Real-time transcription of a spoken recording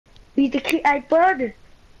il est écrit iPod,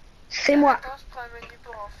 c'est moi. Attends, je prends un menu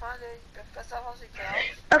pour enfants, là, ils peuvent pas savoir j'ai quel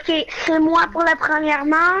âge. Ok, c'est moi pour la première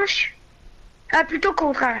manche. Ah, plutôt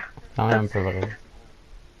contraire. Ah ouais, un peu vrai.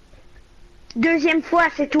 Deuxième fois,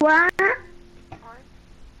 c'est toi. Ouais.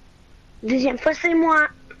 Deuxième fois, c'est moi.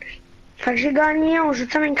 Fait que j'ai gagné, on joue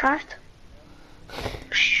à Minecraft.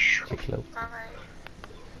 C'est clair. Pareil.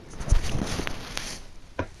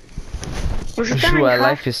 On joue à Joue à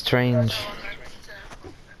Minecraft. Life is Strange.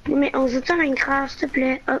 Mais on joue à Minecraft, s'il te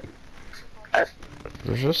plaît. Hop.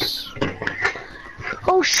 Juste.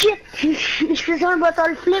 Oh shit! Je faisais un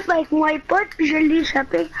bottle flip avec mon iPod puis je l'ai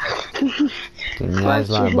échappé. Tu niaises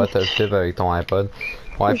là, un bottle flip avec ton iPod.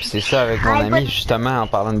 Ouais, pis c'est ça avec mon ami, justement, en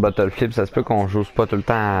parlant de bottle flip, ça se peut qu'on joue pas tout le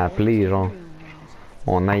temps à appeler, genre.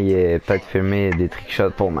 On aille peut-être filmer des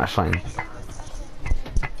trickshots pour ma chaîne.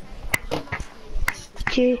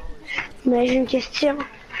 Ok. Mais j'ai une question.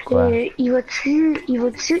 Quoi? Il va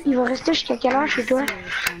rester jusqu'à quelle heure chez toi?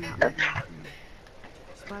 Hop.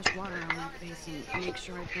 Splash water on my face and make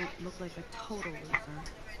sure I don't look like a total loser.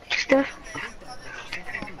 Christophe?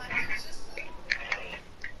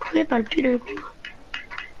 Pourquoi il parle plus d'un coup?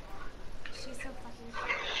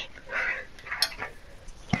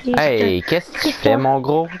 Hey, qu'est-ce que tu fais, mon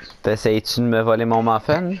gros? T'essayes-tu de me voler mon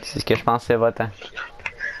muffin? C'est ce que je pensais, va-t'en.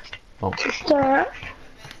 Bon. Christophe?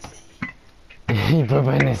 Il peut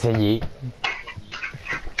bien essayer.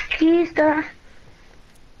 Christophe?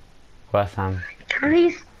 Quoi, Sam?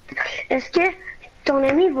 Chris? Est-ce que ton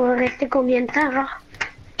ami va rester combien de temps, genre?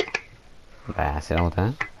 Ben, assez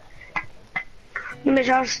longtemps. Mais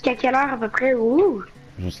genre jusqu'à quelle heure à peu près? Ouh!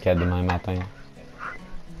 Jusqu'à demain matin.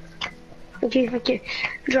 Ok, fait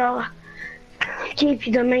que, genre, ok,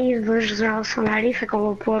 puis demain il va genre s'en aller, fait qu'on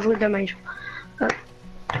va pouvoir jouer demain, genre.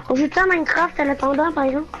 On joue à Minecraft à l'attendant, par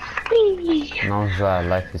exemple? Oui! Non, je joue à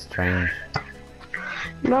Life is Strange.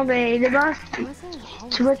 Bon, ben, de base,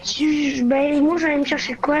 tu vas-tu, ben, moi j'allais me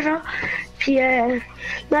chercher quoi, genre, puis,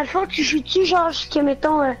 dans le fond, tu joues-tu, genre, jusqu'à,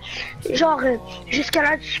 mettons, jusqu'à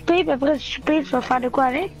l'heure du souper, puis après du souper, tu vas faire de quoi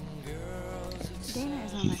avec? Dana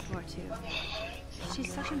is on my floor too.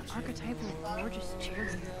 She's such an archetypal, gorgeous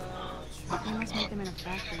cheerleader. They must make them in a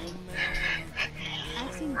factory.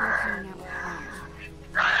 I've seen Bill hanging out with Connor.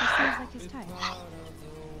 He seems like his type.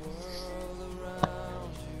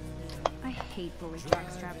 I hate bully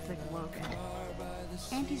jockstraps like Logan.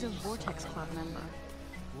 And he's a Vortex Club member.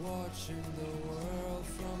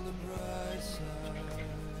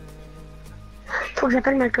 Faut que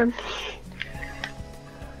j'appelle Malcolm.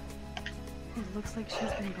 It looks like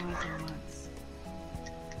she's been gone for months.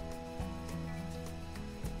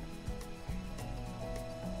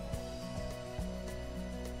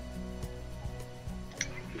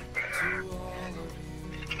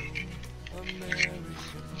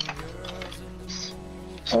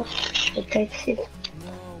 Oh, peut-être c'est...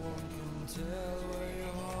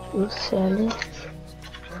 Où c'est allé?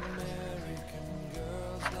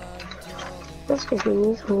 Qu'est-ce que j'ai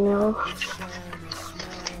mis son numéro?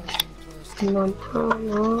 Non, non,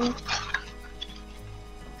 non.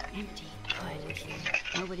 Empty.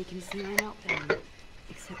 Good. Nobody can see my meltdown.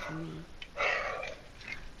 Except for me.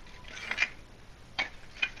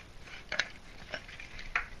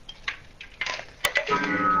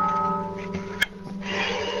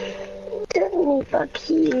 Donne mes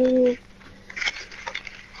papiers.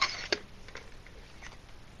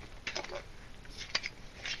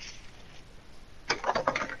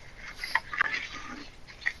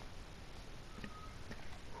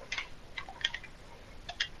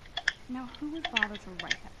 Now, who would bother to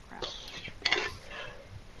write that crap?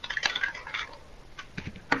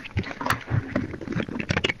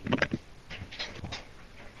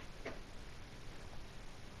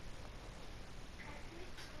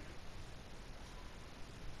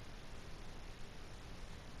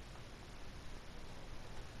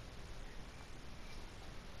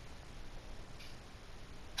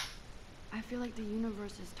 I feel like the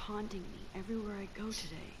universe is taunting me everywhere I go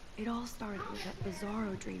today. It all started with that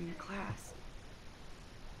bizarro dream in class.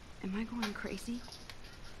 Am I going crazy?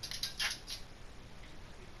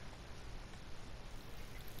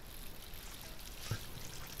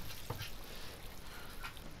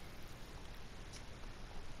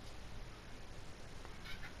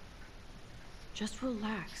 Just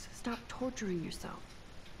relax. Stop torturing yourself.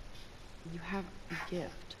 You have a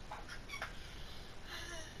gift.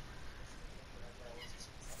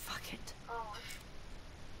 Fuck it. Ah ouais.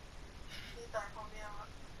 Il est à combien, là?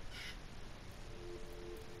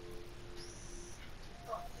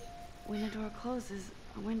 When the door closes,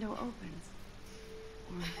 a window opens.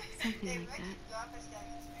 Or something like that.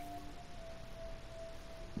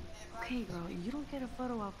 okay, girl. You don't get a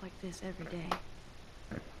photo op like this every day.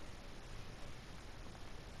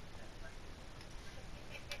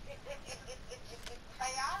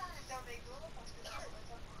 D'ailleurs, j'étais au McDo parce que je vais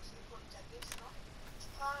pas manger pour le café, sinon tu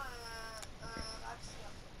prends un rapide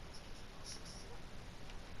en fait. Parce que je mange ça.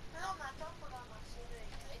 Non, mais attends pour la machine.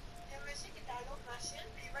 Il y a un monsieur qui était à l'autre machine,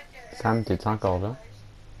 puis il voit que. Sam, t'es-tu encore là?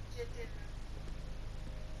 J'étais là.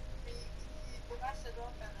 Mais il pourra se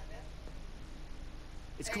doit faire la bête.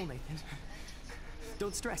 It's cool, Nathan.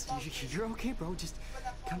 Don't stress. You're okay, bro. Just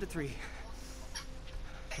count to 3.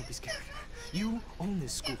 Don't be scared. You own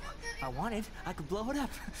this school. If I wanted, I could blow it up.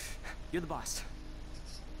 You're the boss.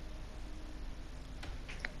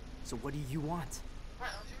 So what do you want?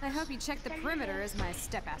 I hope you check the perimeter, as my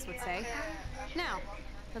step-ass would say. Now,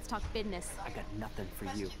 let's talk business. I got nothing for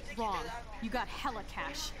you. Wrong. You got hella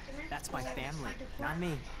cash. That's my family, not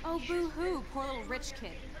me. Oh, boo-hoo, poor little rich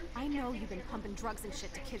kid. I know you've been pumping drugs and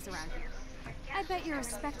shit to kids around here. I bet your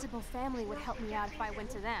respectable family would help me out if I went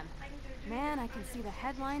to them. Man, I can see the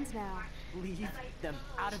headlines now. Leave them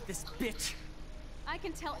out of this bitch. I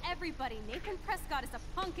can tell everybody Nathan Prescott is a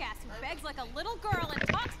punk ass who begs like a little girl and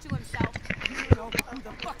talks to himself. You know who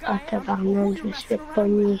the fuck Ah, I am? tabarnak, je me suis fait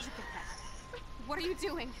pogner. What are you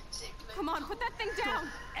doing? Come on, put that thing down.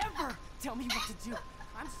 Ever tell me what to do.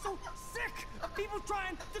 I'm so sick of people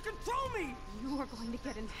trying to control me. You are going to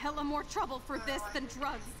get in hella more trouble for this than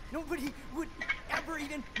drugs. Nobody would ever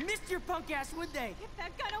even miss your punk ass, would they? Get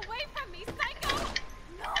that gun away from me, psycho!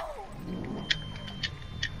 No!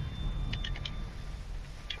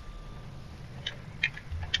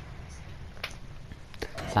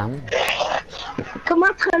 Sam?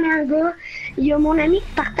 Comment troller un gars? Il y a mon ami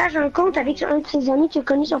qui partage un compte avec un de ses amis qu'il a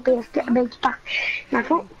connu sur PSP. Ben, dans le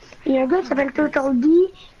fond, il y a un gars qui s'appelle Total D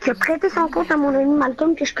qui a prêté son compte à mon ami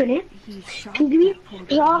Malcolm que je connais. Puis lui,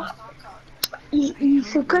 genre, il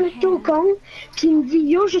s'est connecté au compte, puis il me dit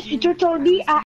yo, je suis Total D à